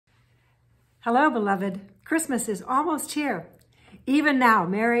Hello, beloved. Christmas is almost here. Even now,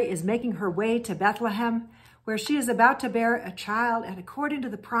 Mary is making her way to Bethlehem, where she is about to bear a child, and according to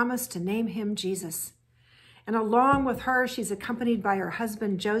the promise, to name him Jesus. And along with her, she's accompanied by her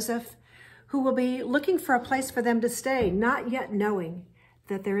husband, Joseph, who will be looking for a place for them to stay, not yet knowing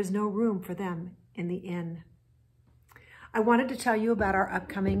that there is no room for them in the inn. I wanted to tell you about our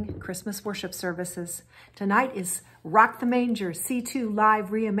upcoming Christmas worship services. Tonight is Rock the Manger, C2 Live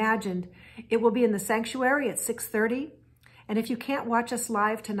Reimagined. It will be in the sanctuary at 6:30. And if you can't watch us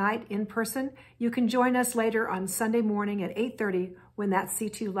live tonight in person, you can join us later on Sunday morning at 8:30 when that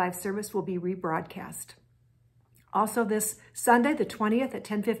C2 Live service will be rebroadcast. Also this Sunday, the 20th at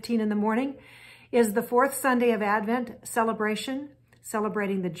 10:15 in the morning, is the fourth Sunday of Advent celebration,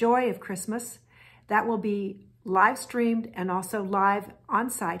 celebrating the joy of Christmas. That will be live streamed and also live on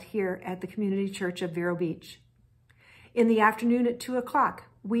site here at the Community Church of Vero Beach. In the afternoon at 2 o'clock,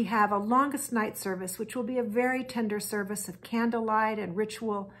 we have a longest night service, which will be a very tender service of candlelight and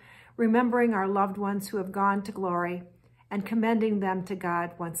ritual, remembering our loved ones who have gone to glory and commending them to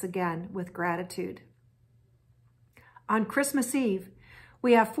God once again with gratitude. On Christmas Eve,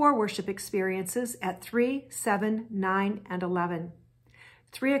 we have 4 worship experiences at 3, 7, 9, and 11.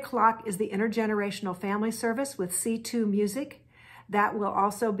 3 o'clock is the intergenerational family service with C2 music. That will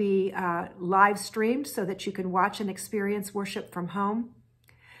also be live streamed so that you can watch and experience worship from home.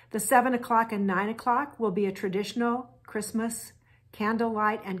 The 7 o'clock and 9 o'clock will be a traditional Christmas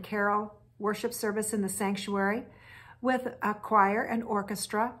candlelight and carol worship service in the sanctuary with a choir and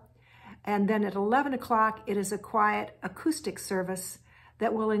orchestra. And then at 11 o'clock, it is a quiet acoustic service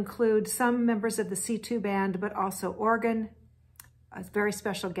that will include some members of the C2 band, but also organ, a very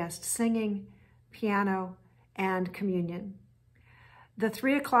special guest singing, piano, and communion. The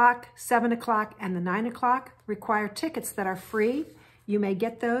 3 o'clock, 7 o'clock, and the 9 o'clock require tickets that are free. You may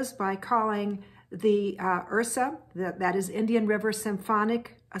get those by calling the IRSA, that is Indian River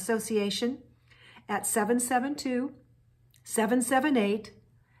Symphonic Association, at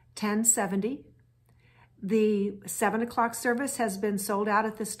 772-778-1070. The 7 o'clock service has been sold out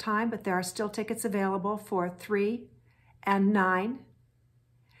at this time, but there are still tickets available for 3 and 9.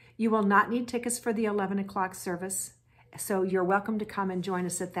 You will not need tickets for the 11 o'clock service, so you're welcome to come and join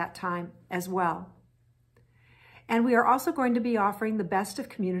us at that time as well. And we are also going to be offering the Best of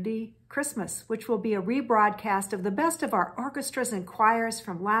Community Christmas, which will be a rebroadcast of the best of our orchestras and choirs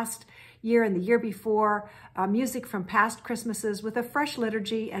from last year and the year before, music from past Christmases with a fresh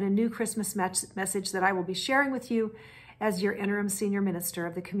liturgy and a new Christmas message that I will be sharing with you as your interim senior minister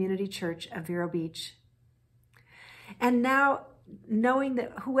of the Community Church of Vero Beach. And now, knowing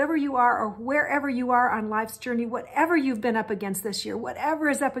that whoever you are or wherever you are on life's journey, whatever you've been up against this year, whatever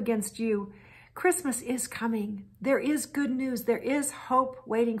is up against you, Christmas is coming. There is good news. There is hope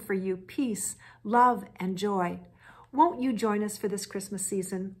waiting for you, peace, love, and joy. Won't you join us for this Christmas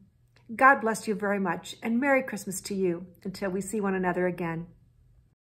season? God bless you very much, and Merry Christmas to you until we see one another again.